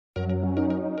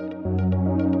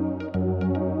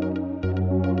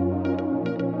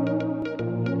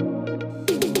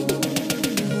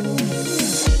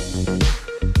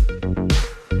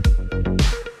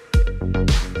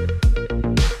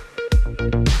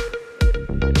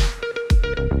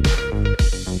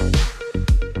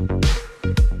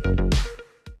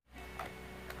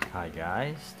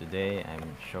guys, today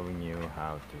I'm showing you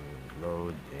how to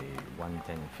load a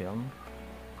 110 film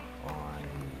on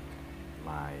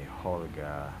my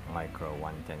HOLGA Mirco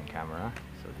 110 camera.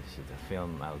 So this is the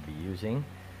film I'll be using.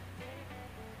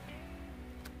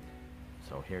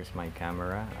 So here's my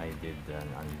camera. I did an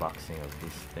unboxing of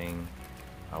this thing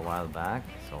a while back,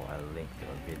 so I'll link to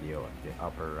a video at the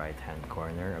upper right hand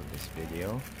corner of this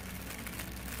video.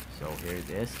 So here it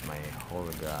is, my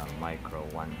HOLGA Mirco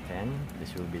 110.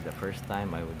 This will be the first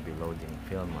time I would be loading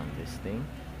film on this thing.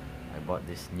 I bought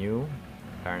this new.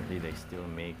 Apparently they still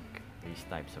make these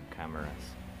types of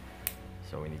cameras.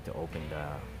 So we need to open the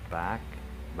back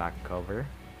cover.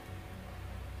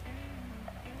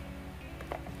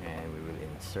 And we will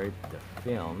insert the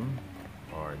film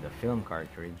or the film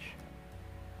cartridge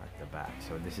at the back.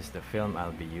 So this is the film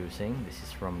I'll be using. This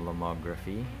is from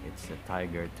Lomography. It's the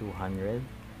Tiger 200.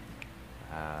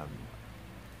 And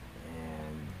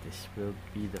this will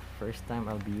be the first time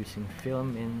I'll be using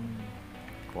film in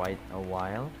quite a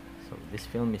while. So this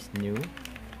film is new.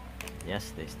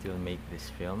 Yes, they still make this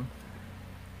film.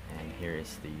 And here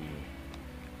is the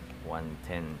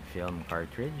 110 film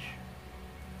cartridge.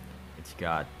 It's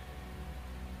got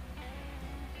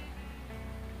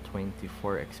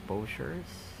 24 exposures,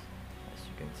 as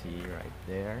you can see right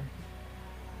there.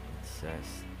 It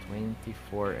says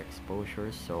 24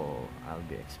 exposures, so I'll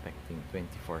be expecting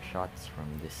 24 shots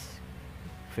from this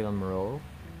film roll.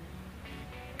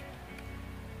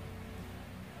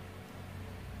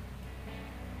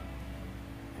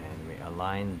 And we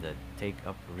align the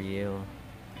take-up reel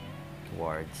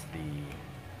towards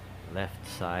the left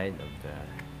side of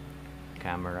the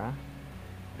camera,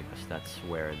 because that's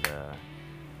where the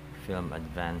film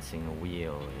advancing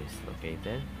wheel is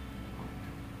located.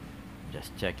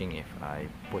 Just checking if I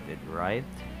put it right.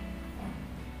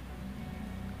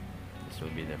 This will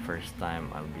be the first time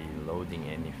I'll be loading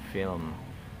any film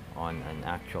on an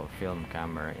actual film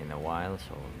camera in a while,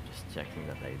 so just checking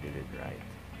that I did it right.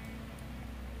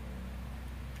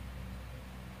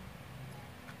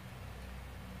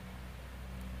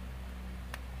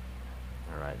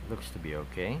 Alright, looks to be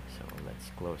okay. So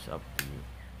let's close up the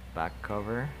back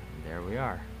cover. There we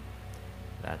are.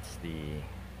 That's the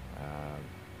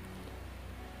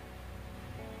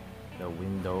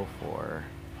window for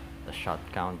the shot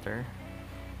counter.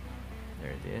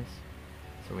 There it is.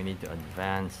 So we need to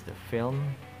advance the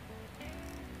film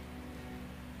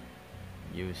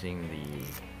using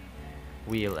the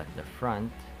wheel at the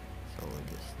front. So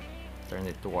we just turn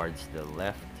it towards the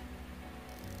left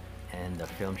and the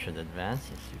film should advance.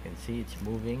 As you can see, it's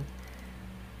moving,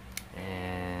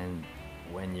 and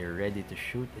when you're ready to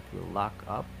shoot, it will lock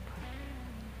up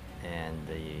and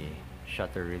the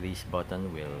shutter release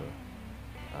button will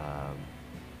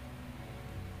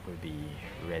be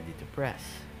ready to press.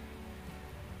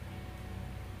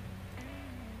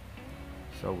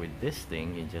 So with this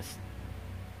thing, you just,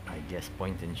 I guess,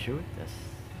 point and shoot,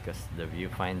 because the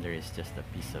viewfinder is just a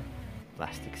piece of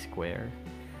plastic square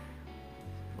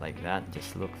like that.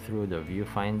 Just look through the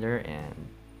viewfinder and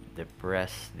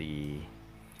depress the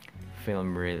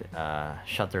film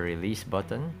shutter release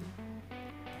button.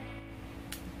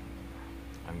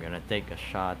 I'm gonna take a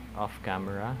shot off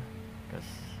camera because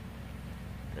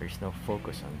there's no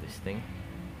focus on this thing.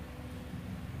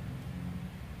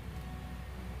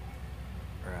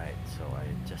 Right, so I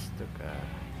just took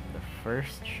the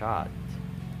first shot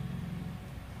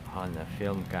on a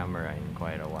film camera in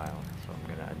quite a while. So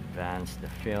I'm gonna advance the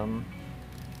film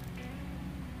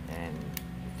and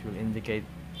it will indicate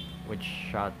which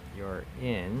shot you're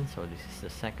in. So this is the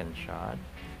second shot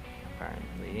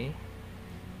apparently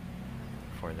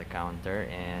for the counter,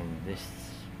 and this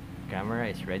camera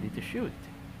is ready to shoot.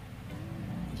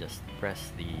 Just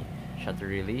press the shutter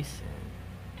release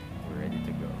and we're ready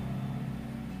to go.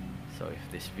 So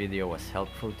if this video was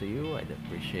helpful to you, I'd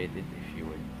appreciate it if you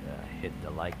would hit the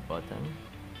like button,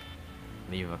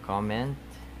 leave a comment,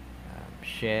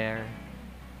 share,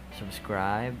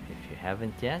 subscribe if you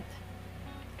haven't yet,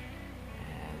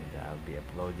 and I'll be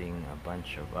uploading a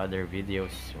bunch of other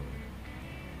videos soon.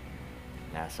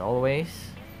 As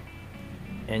always,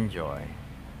 enjoy.